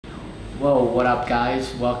Whoa, what up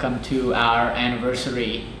guys? Welcome to our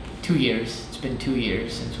anniversary. 2 years. It's been 2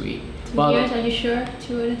 years since we... 2 years? Are you sure?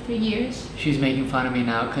 2 or 3 years? She's making fun of me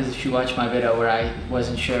now because she watched my video where I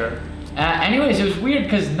wasn't sure. Anyways, it was weird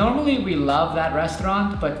because normally we love that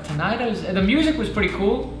restaurant, but tonight the music was pretty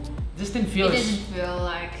cool. Just didn't feel... It didn't feel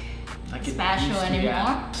like special anymore.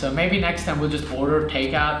 Yeah. So maybe next time we'll just order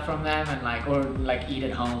takeout from them and or eat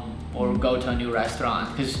at home or go to a new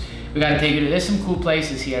restaurant because we gotta take you to... There's some cool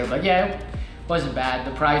places here, but yeah, it wasn't bad.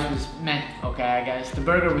 The price was meh, okay, I guess. The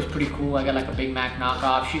burger was pretty cool. I got like a Big Mac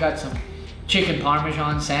knockoff. She got some chicken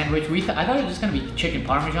parmesan sandwich. I thought it was just gonna be chicken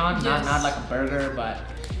parmesan, yes. not like a burger, but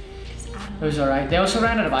it was alright. They also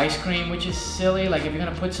ran out of ice cream, which is silly. Like if you're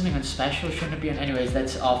gonna put something on special, shouldn't it be on... Anyways,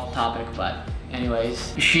 that's off topic, but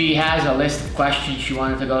anyways. She has a list of questions she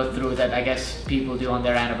wanted to go through that I guess people do on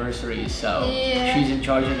their anniversaries. So yeah. She's in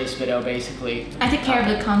charge of this video basically. I take care of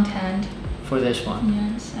the content. For this one.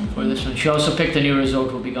 Yes, I think. For this one. She also picked a new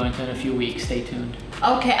resort we'll be going to in a few weeks. Stay tuned.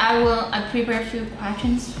 Okay, I prepared a few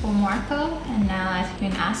questions for Marko and now I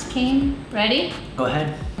can ask him. Ready? Go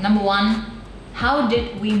ahead. Number 1, how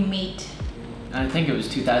did we meet? I think it was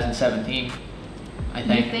 2017. I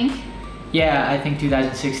think. You think? Yeah, I think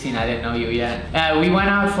 2016. I didn't know you yet. We went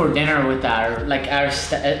out for dinner with our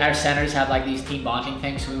centers have like these team bonding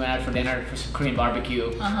things. So we went out for dinner for some Korean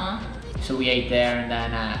barbecue. So we ate there and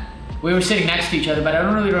then we were sitting next to each other, but I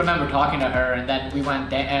don't really remember talking to her. And then we went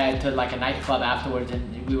to like a nightclub afterwards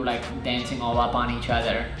and we were like dancing all up on each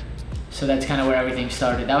other. So that's kind of where everything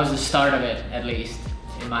started. That was the start of it, at least,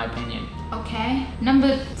 in my opinion. Okay.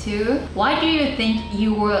 Number 2, why do you think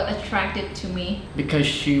you were attracted to me? Because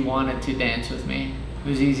she wanted to dance with me. It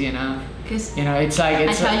was easy enough. Because you know, I tell you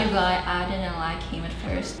guys, I didn't like him at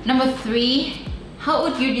first. Number 3, how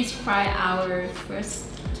would you describe our first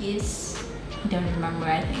kiss? I don't remember,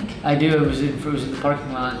 I think. I do. It was in the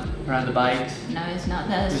parking lot around the bikes. No, it's not.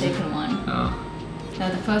 That's the second one. Oh. No,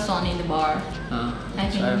 the first one in the bar. Oh. I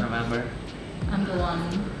think. So I don't remember. I'm the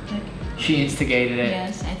one. She instigated it.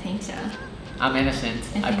 Yes, I think so. I'm innocent.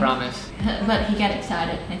 I promise. But he got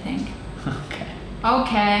excited, I think. Okay.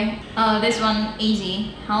 Okay. This one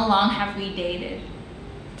easy. How long have we dated?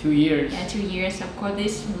 2 years. Yeah, 2 years. Of course,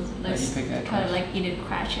 this was kind of like eated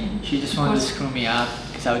question. She just wanted to screw me up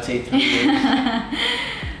because I would say 3 years.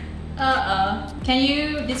 Can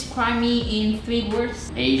you describe me in 3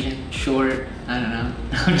 words? Asian, short. I don't know.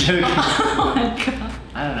 I'm joking. Oh my god.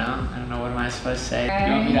 I don't know. What am I supposed to say?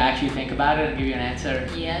 You want me to actually think about it and give you an answer?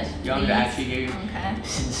 Yes. You want me to actually give you? Okay.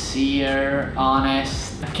 Sincere,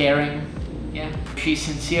 honest, caring. Yeah. She's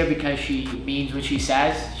sincere because she means what she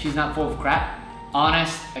says. She's not full of crap.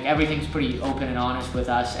 Honest, like everything's pretty open and honest with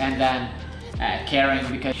us, and then caring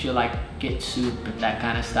because she'll like get soup and that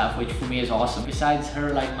kind of stuff, which for me is awesome. Besides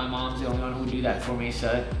her, like my mom's the only one who would do that for me,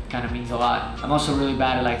 so it kind of means a lot. I'm also really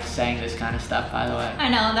bad at like saying this kind of stuff, by the way. I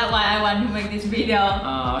know, that's why I want to make this video.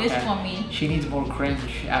 Oh, okay. This for me. She needs more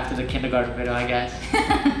cringe after the kindergarten video, I guess.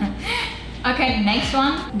 Okay, next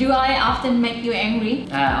one. Do I often make you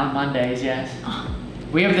angry? On Mondays, yes.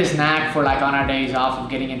 We have this knack for like on our days off of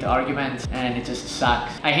getting into arguments and it just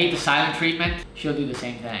sucks. I hate the silent treatment. She'll do the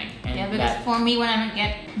same thing. And yeah, because for me when I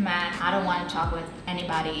get mad, I don't want to talk with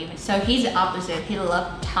anybody even. So he's the opposite. He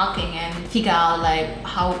loves talking and figure out like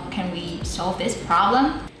how can we solve this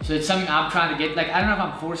problem. So it's something I'm trying to get, like I don't know if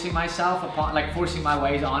I'm forcing myself upon, like forcing my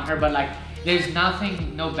ways on her, but like there's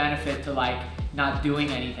no benefit to like not doing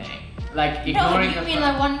anything. Like ignoring. No, you mean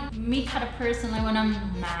like me kind of person, like when I'm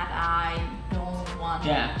mad, I don't want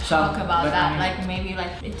to talk about that. Like maybe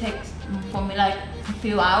like it takes for me like a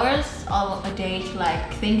few hours or a day to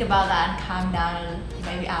like think about that and calm down, and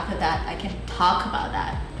maybe after that I can talk about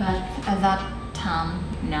that. But at that time,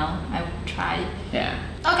 no, I would try. Yeah.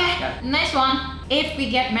 Okay, next one. If we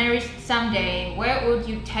get married someday, where would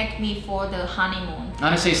you take me for the honeymoon? I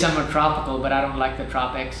want to say somewhere tropical, but I don't like the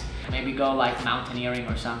tropics. Maybe go like mountaineering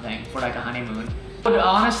or something for like a honeymoon. But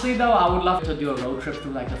honestly though, I would love to do a road trip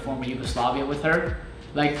through like the former Yugoslavia with her.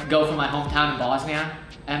 Like go from my hometown in Bosnia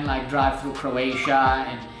and like drive through Croatia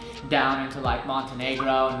and down into like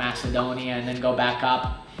Montenegro and Macedonia and then go back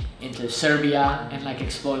up into Serbia and like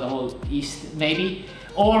explore the whole east maybe.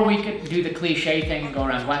 Or we could do the cliche thing and go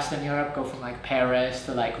around Western Europe, go from like Paris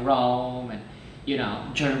to like Rome and you know,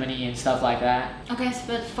 Germany and stuff like that. Okay, so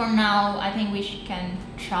but for now, I think we can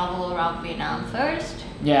travel around Vietnam first.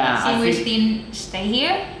 Yeah. Since we still stay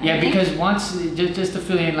here. Yeah, because once, just to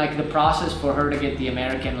fill in, like the process for her to get the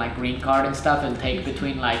American like green card and stuff, it'll take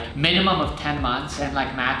between like minimum of 10 months and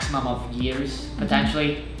like maximum of years,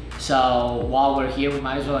 potentially. So while we're here, we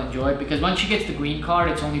might as well enjoy it, because once she gets the green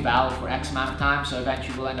card, it's only valid for X amount of time. So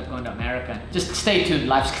eventually we'll end up going to America. Just stay tuned.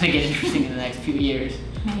 Life's gonna get interesting in the next few years.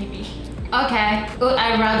 Maybe. Okay. Would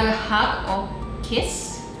I rather hug or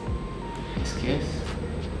kiss? Kiss.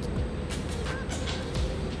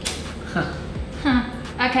 Okay.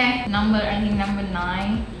 I think number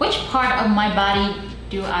 9. Which part of my body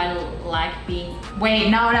do I like being?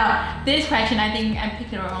 Wait, no. This question, I think I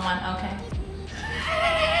picked the wrong one. Okay.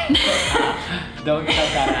 Don't cut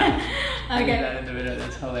that out. Okay. Leave that in the video.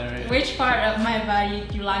 That's hilarious. Which part of my body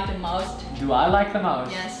do you like the most? Do I like the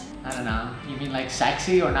most? Yes. I don't know. You mean like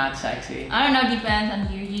sexy or not sexy? I don't know. Depends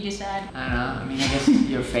on you. You decide. I don't know. I mean, I guess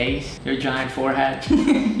your face, your giant forehead,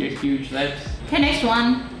 your huge lips. Okay, next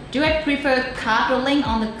one. Do I prefer cuddling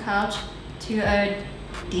on the couch to a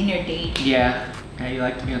dinner date? Yeah. Yeah, you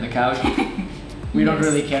like to be on the couch. We don't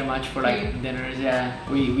really care much for like dinners. Yeah.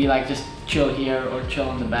 We like just chill here or chill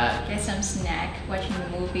on the bed. Get some snack, watching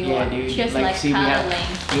a movie, yeah, or dude. just like see, cuddling.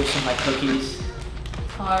 Here's some like cookies.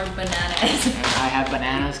 Or bananas. And I have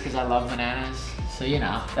bananas because I love bananas. So you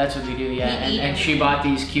know, that's what we do, yeah. And she bought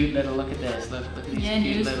these cute little, look at this, look at these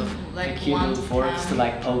cute little, like, cute little forks to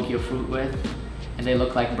like poke your fruit with. And they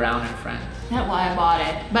look like Brown and Friends. That's why I bought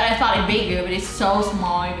it. But I thought it'd be good, but it's so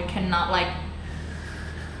small, you cannot like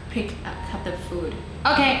pick up the food.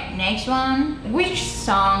 Okay, next one. Which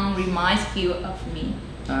song reminds you of me?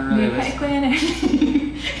 I don't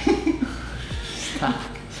really Stop.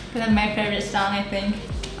 That's my favorite song, I think.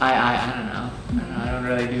 I don't know. I don't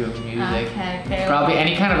really do music. Okay. Probably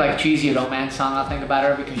any kind of like cheesy romance song, I'll think about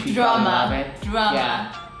her because she's probably love it. Drama.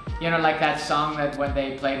 Yeah. You know, like that song that when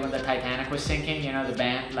they played when the Titanic was sinking, you know, the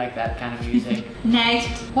band, like that kind of music.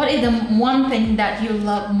 Next, what is the one thing that you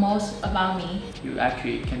love most about me? You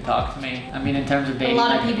actually can talk to me. I mean, in terms of dating, a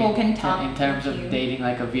lot of people can talk. In terms of dating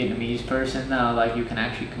like a Vietnamese person, no, like you can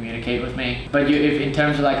actually communicate with me. But if in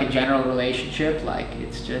terms of like a general relationship, like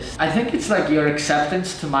it's just, I think it's like your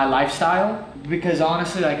acceptance to my lifestyle. Because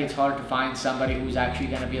honestly, like it's hard to find somebody who's actually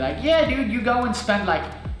gonna be like, yeah, dude, you go and spend like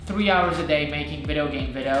 3 hours a day making video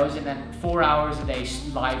game videos, and then 4 hours a day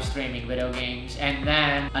live streaming video games, and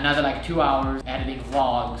then another like 2 hours editing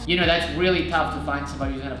vlogs. You know, that's really tough to find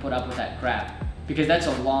somebody who's gonna put up with that crap. Because that's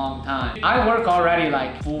a long time. I work already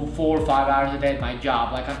like 4 or 5 hours a day at my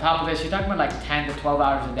job. Like on top of this, you're talking about like 10 to 12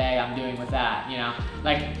 hours a day I'm doing with that, you know?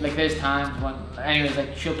 Like there's times when, anyways,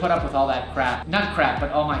 like she'll put up with all that crap. Not crap,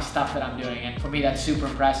 but all my stuff that I'm doing. And for me, that's super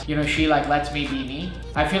impressive. You know, she like lets me be me.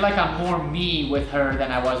 I feel like I'm more me with her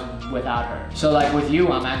than I was without her. So like with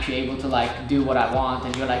you, I'm actually able to like do what I want,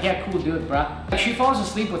 and you're like, yeah, cool, do it, bruh. Like she falls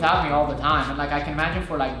asleep without me all the time. And like I can imagine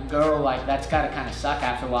for like a girl, like that's gotta kind of suck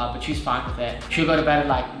after a while, but she's fine with it. She'll go to bed at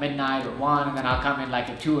like midnight or 1, and then I'll come in like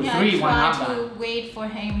at 2 or 3 when I'm done. I try to wait for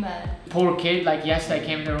him, but... Poor kid, like yesterday I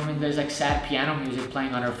came in the room and there's like sad piano music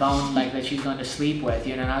playing on her phone, like that she's going to sleep with,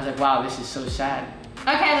 you know, and I was like, wow, this is so sad.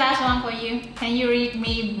 Okay, last one for you. Can you read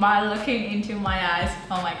me by looking into my eyes?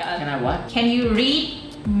 Oh my god. Can I what? Can you read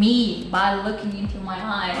me by looking into my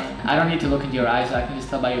eyes? I don't need to look into your eyes, I can just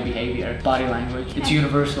tell by your behavior. Body language. It's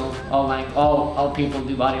universal. All people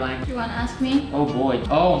do body language. You wanna ask me? Oh boy.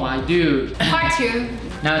 Oh my dude. Part 2.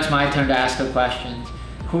 Now it's my turn to ask a question.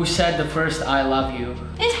 Who said the first I love you?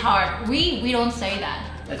 It's hard. We don't say that.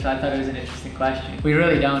 That's why I thought it was an interesting question. We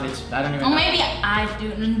really don't. I don't even know. Or maybe I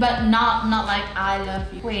do, but not like I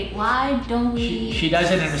love you. Wait, why don't we? She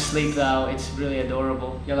does it in her sleep though. It's really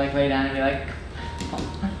adorable. You'll like lay down and be like,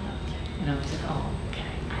 oh, you know, it's like, oh, okay.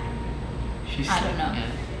 I don't know.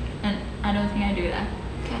 Yeah. And I don't think I do that.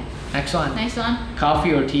 Okay. Next one. Next one.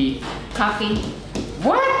 Coffee or tea? Coffee.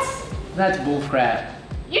 What? That's bullcrap.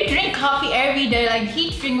 You drink coffee every day. Like he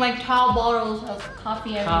drink like 12 bottles of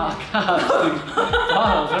coffee every day.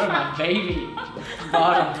 Bottles, what are my baby?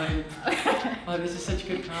 Bottles. Oh, this is such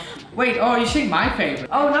good coffee. Wait, oh, you're saying my favorite.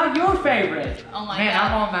 Oh, not your favorite. Oh my Man, god.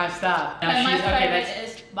 I'm all messed up. Now my favorite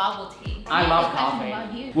is bubble tea. I love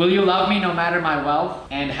coffee. Will you love me no matter my wealth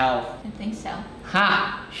and health? I think so.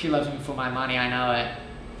 Ha! She loves me for my money, I know it.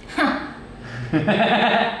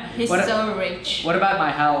 He's so rich. What about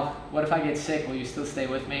my health? What if I get sick? Will you still stay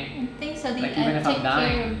with me? I think so. Like even if I'm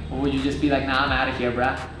dying? Or would you just be like, nah, I'm out of here,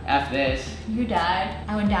 bruh. F this. You died.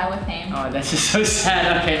 I would die with him. Oh, that's just so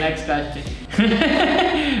sad. Okay, next question.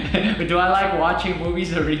 Do I like watching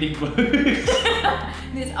movies or reading books?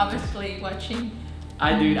 This obviously watching.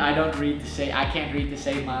 I don't read to say, I can't read to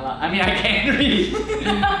save my life. I mean, I can read.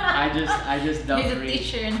 I just don't read. He's a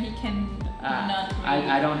teacher and he can not read.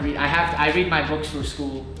 I don't read. I read my books for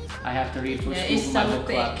school. I have to read for school for my book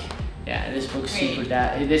club. Yeah, this book's super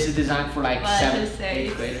bad. This is designed for like 7th,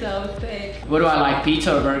 8th graders. It's so thick. What do I like,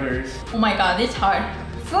 pizza or burgers? Oh my god, this is hard.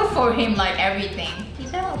 Food for him, like everything.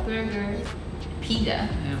 Pizza or burger? Pizza.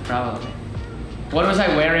 Yeah, probably. What was I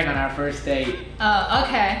wearing on our first date? Oh,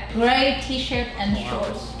 okay. Gray t-shirt and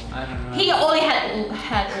shorts. I don't know. He only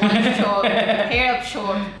had one short, pair of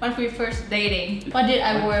shorts when we first dating. What did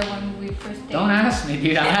I wear when we first dated? Don't ask me,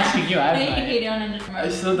 dude. I'm asking you. He don't understand. I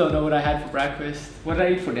still don't know what I had for breakfast. What did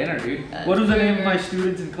I eat for dinner, dude? What was the name of my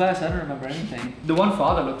students in class? I don't remember anything. The one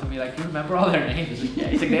father looked at me like, you remember all their names? Like, yeah.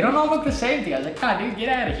 He's like, they don't all look the same to you. I was like, God, dude, get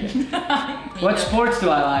out of here. What sports do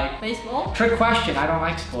I like? Baseball? Trick question. I don't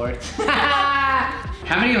like sports.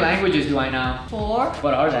 How many languages do I know? 4.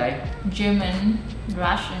 What are they? German,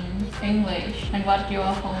 Russian, English, and what your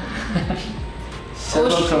home?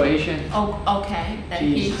 Serbo-Croatian. Oh, okay. Then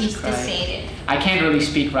he's decided. I can't really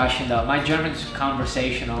speak Russian though. My German's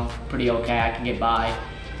conversational, pretty okay. I can get by.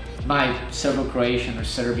 My Serbo-Croatian or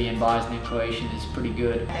Serbian, Bosnian Croatian is pretty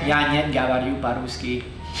good. Ja NGẻo zaI по-русски.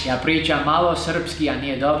 Ja pričam malo srpski, a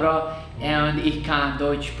nije dobro. And ich kann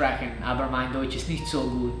Deutsch sprechen, aber mein Deutsch ist nicht so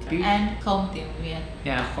gut. And không tiếng Việt.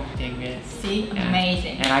 Yeah, không tiếng Việt. See,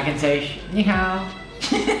 amazing. And I can say, ni hao,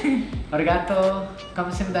 arigato,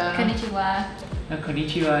 kamsahamnida. Konnichiwa.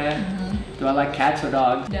 Konnichiwa, yeah. Do I like cats or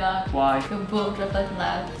dogs? Dog. Why? You're both just like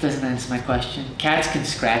loud. Doesn't answer my question. Cats can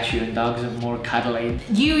scratch you and dogs are more cuddly.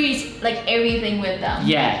 You eat like everything with them.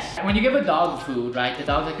 Yes. When you give a dog food, right, the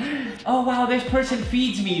dog's like, oh wow, this person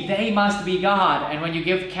feeds me, they must be God. And when you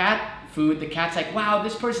give cat food, the cat's like, wow,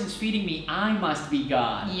 this person's feeding me, I must be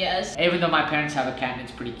God. Yes. Even though my parents have a cat and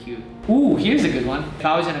it's pretty cute. Ooh, here's a good one. If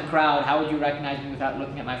I was in a crowd, how would you recognize me without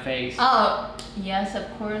looking at my face? Oh, yes,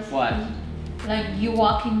 of course. What? Like you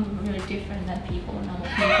walking really different than people, normal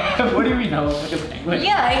people. What do you mean, no, like a penguin?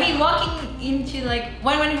 Yeah, he walking into like,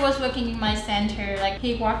 when he was working in my center, like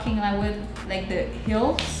he walking like with like the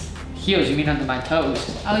heels. Heels, you mean under my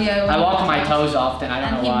toes? Oh yeah. I walk on my toes often, I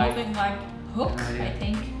don't know why. And he moving like hook, I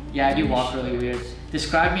think. Yeah, I do walk really weird.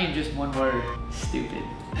 Describe me in just one word. Stupid.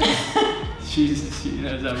 She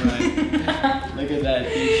knows I'm right. Look at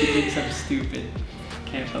that, dude. She thinks I'm stupid.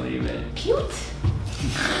 Can't believe it. Cute.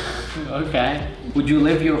 Okay. Would you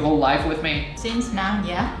live your whole life with me? Since now,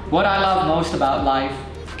 yeah. What I love most about life?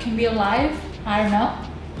 Can be alive. I don't know.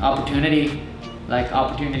 Opportunity. Like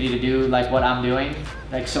opportunity to do like what I'm doing.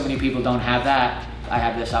 Like so many people don't have that. I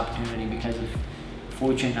have this opportunity because of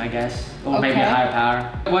fortune, I guess, or maybe a higher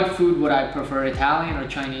power. What food would I prefer, Italian or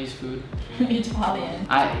Chinese food? Italian.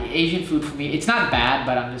 Asian food for me, it's not bad,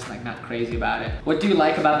 but I'm just like not crazy about it. What do you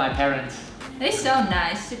like about my parents? They're so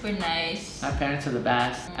nice, super nice. My parents are the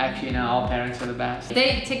best. Actually, no, all parents are the best.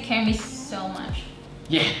 They take care of me so much.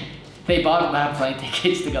 Yeah, they bought my plane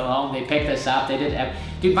tickets to go home. They picked us up. They did.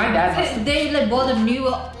 Dude, my dad. They like bought a new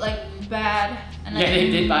like bed. And yeah, they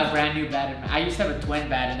did buy a brand new bed. I used to have a twin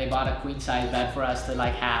bed, and they bought a queen size bed for us to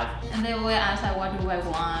like have. And they would ask like, what do I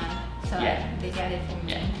want? So they get it for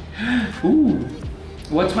me. Yeah. Ooh.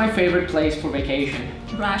 What's my favorite place for vacation?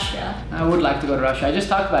 Russia. I would like to go to Russia. I just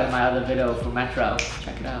talked about it in my other video for Metro.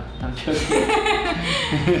 Check it out. I'm joking.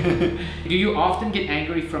 Do you often get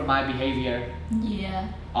angry from my behavior?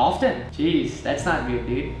 Yeah. Often? Jeez, that's not good,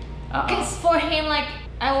 dude. Because for him, like,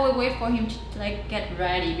 I will wait for him to like get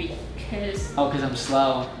ready because... Oh, because I'm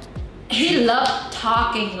slow. He loves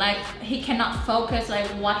talking, like he cannot focus like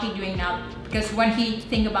what he's doing now. Because when he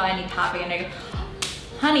think about any topic and they go,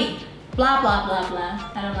 honey, blah, blah, blah,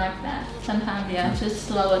 blah. I don't like that. Sometimes, yeah, just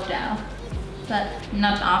slow it down. But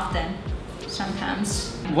not often,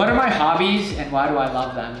 sometimes. What are my hobbies and why do I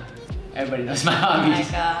love them? Everybody knows my hobbies.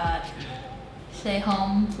 Oh my God. Stay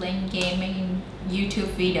home, playing gaming,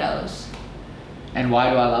 YouTube videos. And why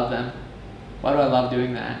do I love them? Why do I love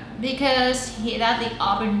doing that? Because that's the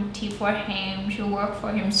opportunity for him to work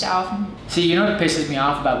for himself. See, you know what pisses me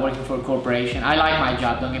off about working for a corporation? I like my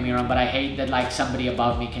job, don't get me wrong, but I hate that like somebody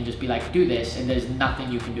above me can just be like, do this, and there's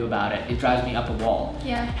nothing you can do about it. It drives me up a wall.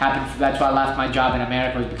 Yeah. That's why I left my job in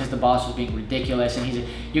America, was because the boss was being ridiculous, and he's like,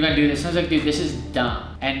 you're gonna do this. And I was like, dude, this is dumb.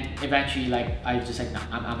 And eventually, like, I was just like, no,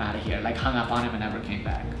 I'm out of here. Like, hung up on him and never came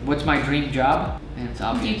back. What's my dream job? And it's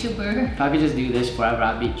obvious. YouTuber. If I could just do this forever,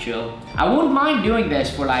 I'd be chill. I wouldn't mind doing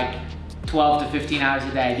this for like 12 to 15 hours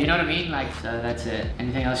a day. Do you know what I mean? Like, so that's it.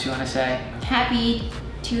 Anything else you want to say? Happy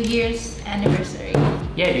 2 years anniversary.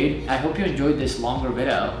 Yeah, dude. I hope you enjoyed this longer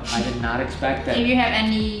video. I did not expect that. If you have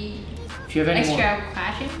any extra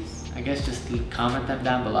questions, I guess just comment them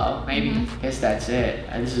down below. Maybe. I guess that's it.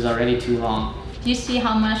 This is already too long. Do you see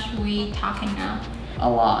how much we talking now? A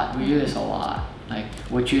lot. We do this a lot. Like,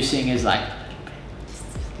 what you're seeing is like...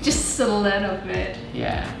 just a little bit.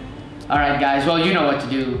 Yeah. All right, guys. Well, you know what to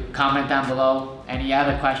do. Comment down below. Any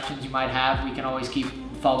other questions you might have, we can always keep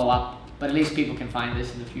follow up. But at least people can find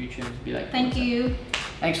this in the future and be like, thank you.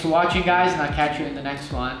 Thanks for watching, guys, and I'll catch you in the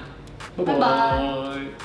next one. Bye-bye.